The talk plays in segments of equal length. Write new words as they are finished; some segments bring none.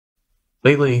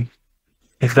Lately,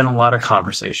 there's been a lot of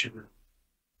conversation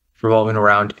revolving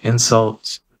around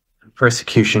insults and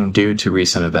persecution due to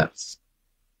recent events.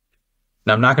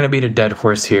 Now, I'm not going to beat a dead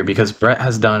horse here because Brett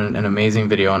has done an amazing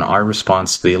video on our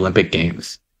response to the Olympic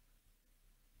Games.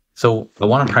 So I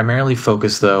want to primarily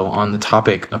focus, though, on the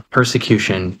topic of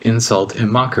persecution, insult,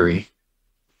 and mockery,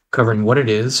 covering what it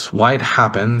is, why it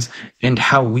happens, and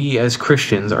how we as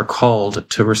Christians are called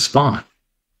to respond.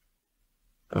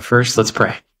 But first, let's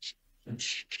pray.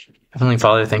 Heavenly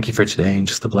Father, thank you for today and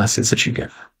just the blessings that you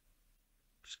give.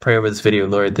 Just pray over this video,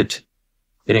 Lord, that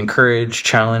it encourage,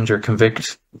 challenge, or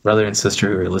convict brother and sister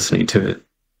who are listening to it.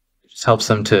 It just helps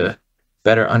them to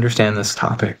better understand this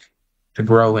topic, to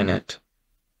grow in it,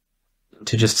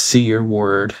 to just see your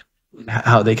word and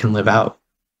how they can live out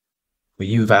what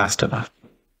you've asked of us.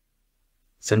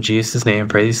 It's in Jesus' name,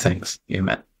 pray these things.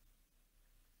 Amen.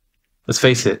 Let's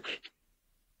face it,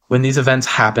 when these events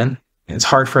happen, it's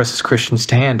hard for us as Christians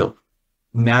to handle.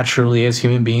 Naturally, as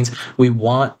human beings, we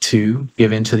want to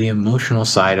give into the emotional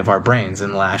side of our brains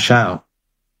and lash out.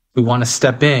 We want to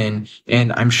step in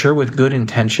and, I'm sure with good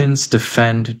intentions,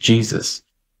 defend Jesus,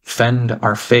 defend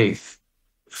our faith,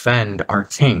 defend our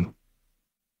King.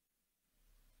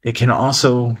 It can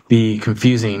also be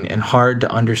confusing and hard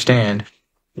to understand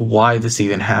why this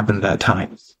even happened at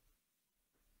times.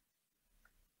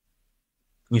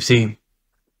 You see,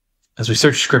 as we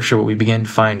search Scripture, what we begin to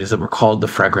find is that we're called the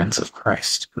fragrance of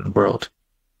Christ in the world.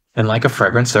 And like a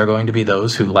fragrance, there are going to be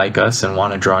those who like us and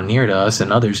want to draw near to us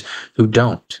and others who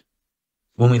don't.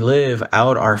 When we live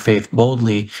out our faith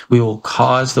boldly, we will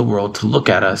cause the world to look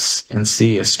at us and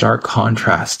see a stark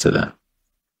contrast to them.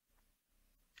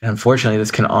 And unfortunately, this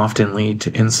can often lead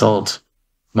to insult,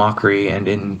 mockery, and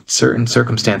in certain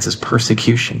circumstances,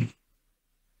 persecution.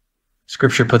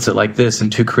 Scripture puts it like this in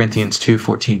 2 Corinthians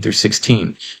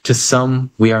 2:14-16. To some,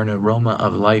 we are an aroma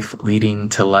of life leading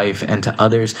to life, and to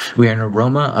others, we are an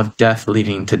aroma of death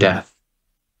leading to death.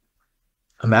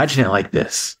 Imagine it like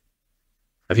this.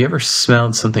 Have you ever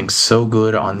smelled something so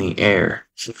good on the air,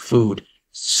 food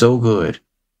so good,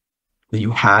 that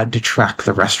you had to track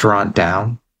the restaurant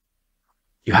down?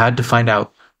 You had to find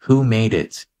out who made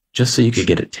it just so you could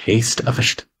get a taste of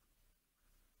it.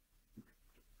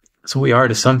 So we are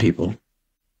to some people.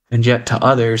 And yet to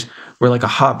others, we're like a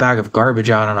hot bag of garbage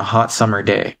out on a hot summer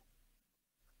day.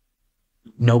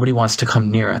 Nobody wants to come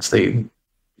near us. They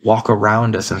walk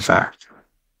around us, in fact.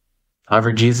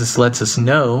 However, Jesus lets us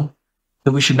know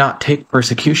that we should not take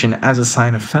persecution as a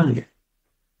sign of failure.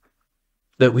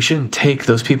 That we shouldn't take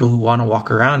those people who want to walk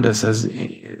around us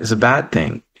as a bad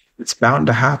thing. It's bound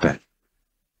to happen.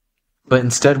 But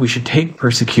instead, we should take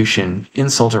persecution,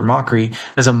 insult, or mockery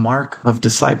as a mark of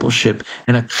discipleship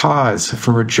and a cause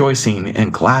for rejoicing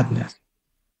and gladness.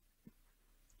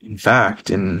 In fact,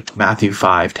 in Matthew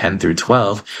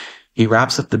 5:10-12, he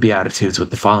wraps up the Beatitudes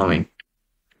with the following.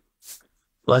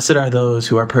 Blessed are those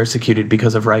who are persecuted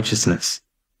because of righteousness,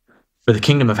 for the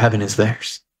kingdom of heaven is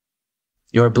theirs.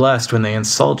 You are blessed when they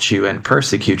insult you and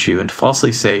persecute you and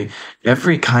falsely say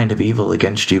every kind of evil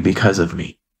against you because of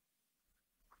me.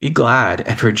 Be glad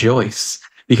and rejoice,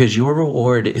 because your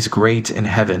reward is great in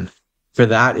heaven, for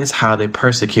that is how they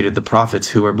persecuted the prophets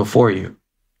who were before you.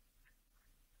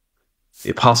 The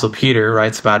Apostle Peter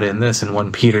writes about it in this in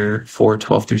 1 Peter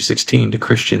 4:12-16 to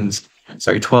Christians,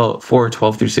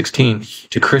 4:12-16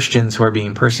 to Christians who are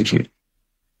being persecuted.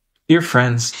 Dear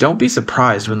friends, don't be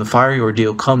surprised when the fiery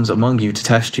ordeal comes among you to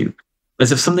test you,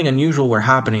 as if something unusual were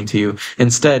happening to you.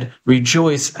 Instead,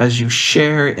 rejoice as you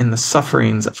share in the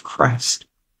sufferings of Christ,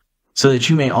 so that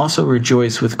you may also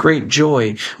rejoice with great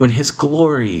joy when his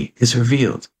glory is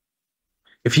revealed.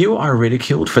 If you are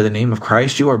ridiculed for the name of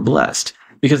Christ, you are blessed,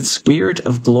 because the Spirit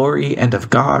of glory and of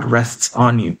God rests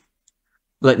on you.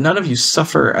 Let none of you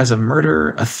suffer as a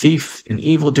murderer, a thief, an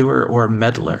evildoer, or a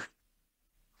meddler.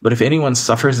 But if anyone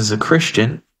suffers as a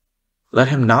Christian, let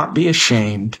him not be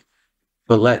ashamed,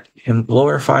 but let him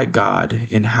glorify God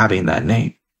in having that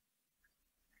name.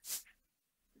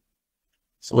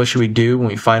 So what should we do when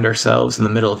we find ourselves in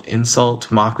the middle of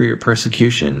insult, mockery, or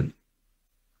persecution?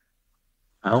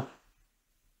 Well,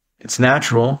 it's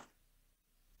natural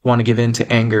to want to give in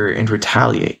to anger and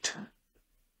retaliate.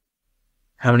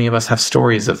 How many of us have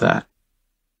stories of that?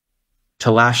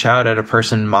 To lash out at a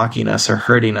person mocking us or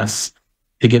hurting us,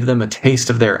 to give them a taste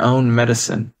of their own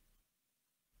medicine.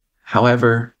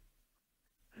 However,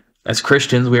 as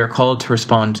Christians, we are called to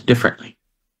respond differently.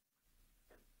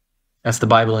 As the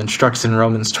Bible instructs in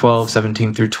Romans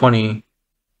 12:17-20,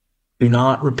 do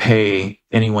not repay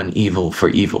anyone evil for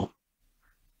evil.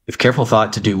 Give careful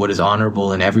thought to do what is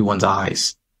honorable in everyone's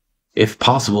eyes. If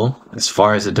possible, as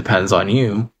far as it depends on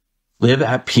you, Live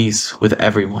at peace with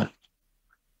everyone.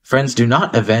 Friends, do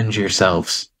not avenge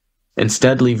yourselves.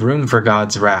 Instead, leave room for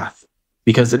God's wrath,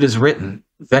 because it is written,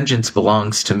 'Vengeance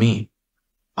belongs to me.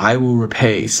 I will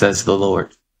repay,' says the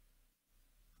Lord.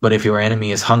 But if your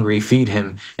enemy is hungry, feed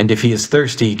him, and if he is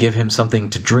thirsty, give him something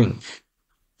to drink.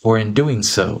 For in doing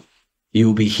so, you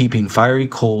will be heaping fiery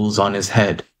coals on his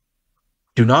head.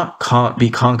 Do not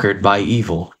be conquered by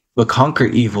evil, but conquer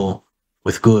evil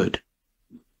with good."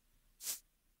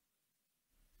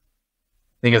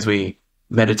 I think as we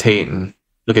meditate and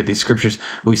look at these scriptures,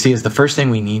 what we see is the first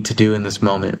thing we need to do in this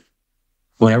moment,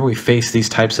 whenever we face these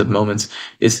types of moments,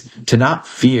 is to not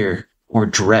fear or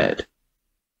dread.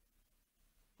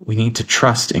 We need to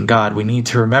trust in God. We need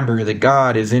to remember that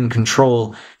God is in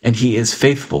control and he is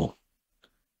faithful.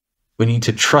 We need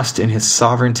to trust in his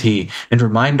sovereignty and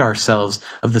remind ourselves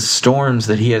of the storms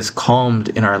that he has calmed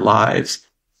in our lives,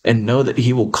 and know that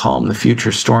he will calm the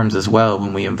future storms as well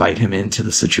when we invite him into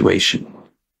the situation,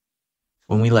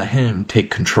 when we let him take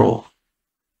control.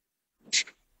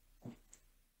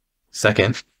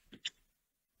 Second,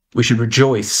 we should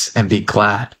rejoice and be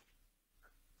glad.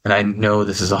 And I know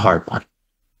this is a hard one.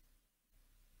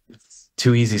 It's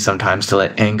too easy sometimes to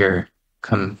let anger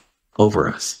come over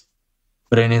us.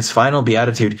 But in his final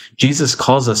beatitude, Jesus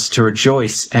calls us to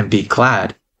rejoice and be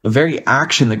glad, a very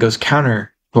action that goes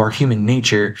counter to our human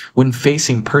nature when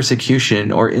facing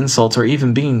persecution or insults or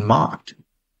even being mocked.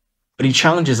 But he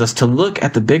challenges us to look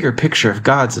at the bigger picture of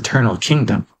God's eternal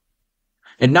kingdom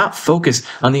and not focus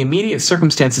on the immediate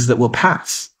circumstances that will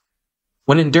pass.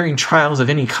 When enduring trials of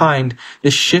any kind,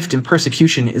 this shift in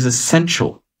persecution is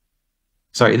essential.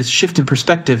 This shift in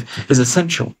perspective is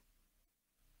essential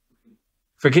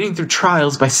for getting through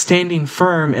trials by standing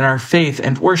firm in our faith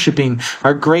and worshiping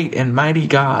our great and mighty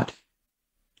God.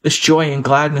 This joy and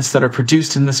gladness that are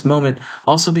produced in this moment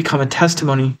also become a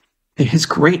testimony to his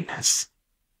greatness,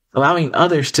 allowing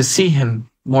others to see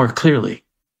him more clearly.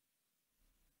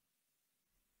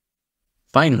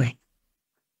 Finally,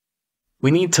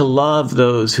 we need to love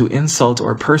those who insult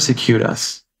or persecute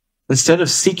us. Instead of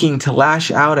seeking to lash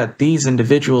out at these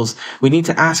individuals, we need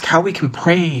to ask how we can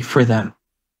pray for them,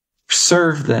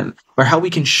 serve them, or how we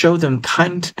can show them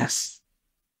kindness.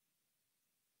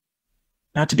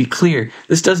 Now, to be clear,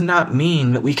 this does not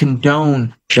mean that we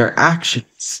condone their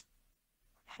actions,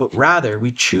 but rather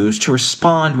we choose to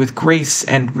respond with grace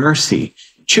and mercy,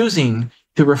 choosing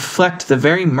to reflect the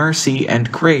very mercy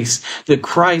and grace that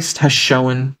Christ has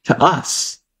shown to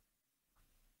us.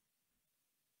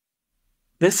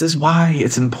 This is why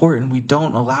it's important we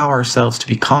don't allow ourselves to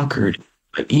be conquered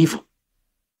by evil.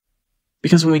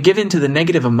 Because when we give in to the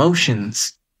negative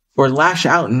emotions or lash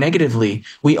out negatively,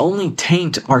 we only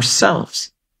taint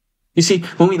ourselves. You see,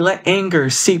 when we let anger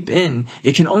seep in,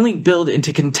 it can only build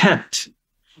into contempt.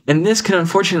 And this can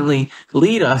unfortunately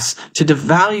lead us to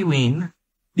devaluing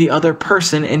the other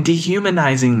person and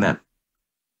dehumanizing them.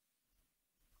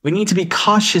 We need to be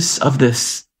cautious of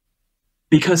this,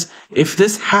 because if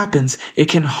this happens, it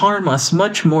can harm us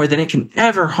much more than it can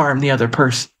ever harm the other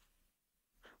person.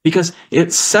 Because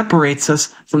it separates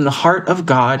us from the heart of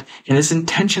God and his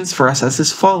intentions for us as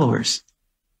his followers,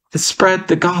 to spread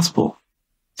the gospel,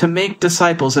 to make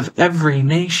disciples of every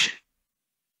nation.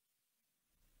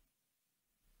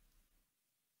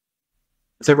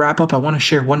 As I wrap up, I want to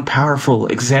share one powerful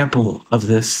example of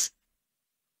this.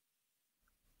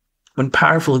 One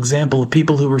powerful example of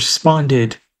people who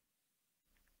responded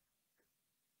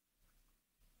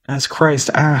as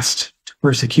Christ asked to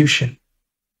persecution.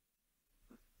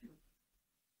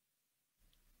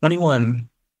 21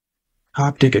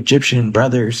 Coptic Egyptian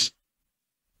brothers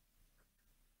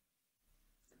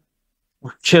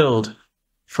were killed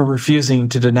for refusing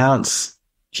to denounce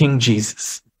King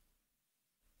Jesus.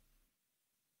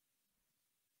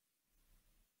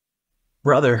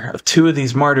 Brother of two of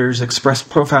these martyrs expressed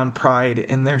profound pride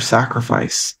in their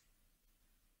sacrifice.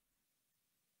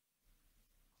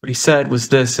 What he said was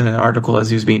this in an article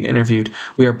as he was being interviewed: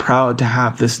 "We are proud to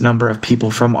have this number of people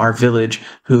from our village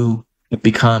who have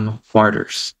become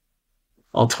martyrs."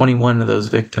 All 21 of those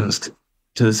victims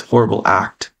to this horrible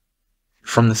act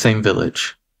from the same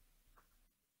village.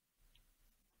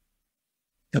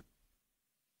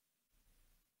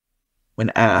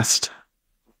 When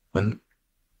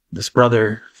this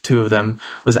brother, two of them,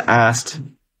 was asked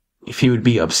if he would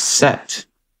be upset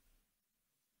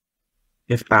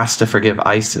if asked to forgive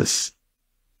ISIS,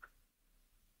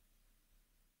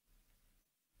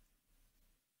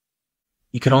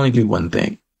 he could only do one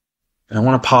thing. And I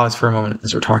want to pause for a moment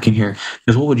as we're talking here,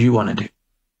 because what would you want to do?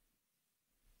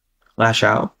 Lash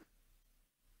out?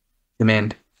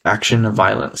 Demand action of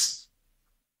violence?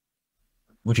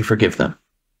 Would you forgive them?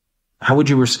 How would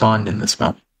you respond in this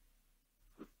moment?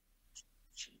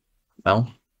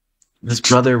 Well, this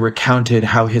brother recounted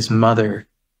how his mother,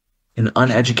 an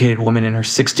uneducated woman in her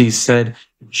 60s, said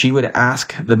she would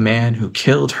ask the man who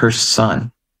killed her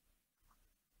son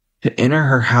to enter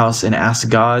her house and ask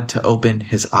God to open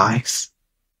his eyes.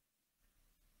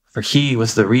 For he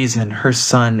was the reason her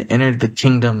son entered the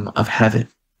kingdom of heaven.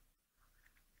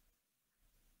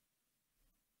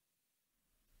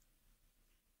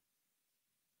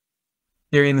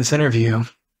 During this interview,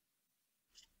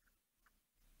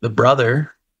 the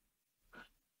brother,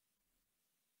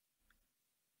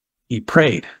 he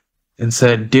prayed and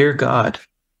said, "Dear God,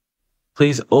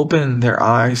 please open their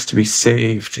eyes to be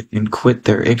saved and quit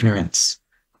their ignorance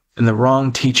and the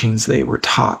wrong teachings they were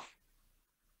taught."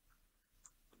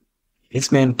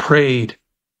 This man prayed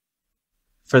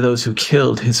for those who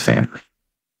killed his family.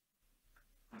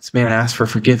 This man asked for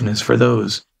forgiveness for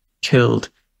those who killed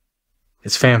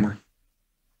his family.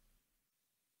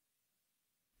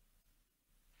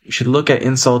 We should look at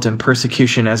insult and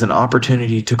persecution as an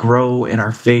opportunity to grow in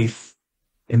our faith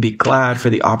and be glad for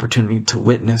the opportunity to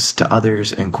witness to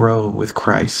others and grow with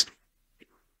Christ.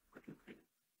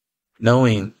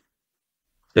 Knowing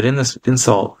that in this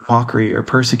insult, mockery, or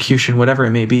persecution, whatever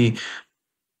it may be,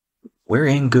 we're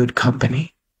in good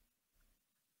company.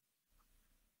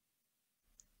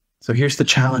 So here's the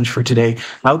challenge for today.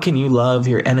 How can you love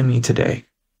your enemy today?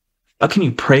 How can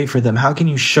you pray for them? How can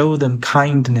you show them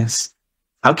kindness?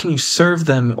 How can you serve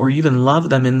them or even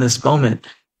love them in this moment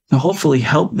to hopefully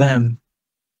help them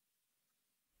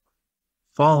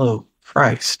follow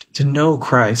Christ, to know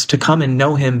Christ, to come and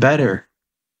know him better?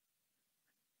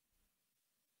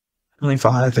 Heavenly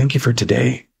Father, thank you for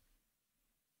today.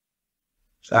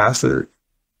 I ask that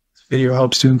this video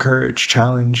helps to encourage,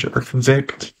 challenge, or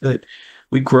convict, that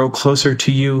we grow closer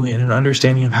to you in an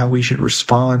understanding of how we should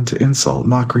respond to insult,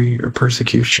 mockery, or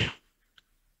persecution.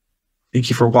 Thank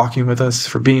you for walking with us,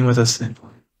 for being with us.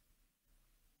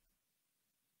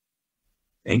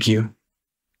 Thank you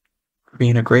for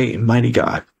being a great and mighty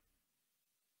God.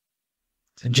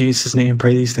 In Jesus' name,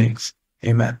 pray these things.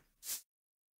 Amen.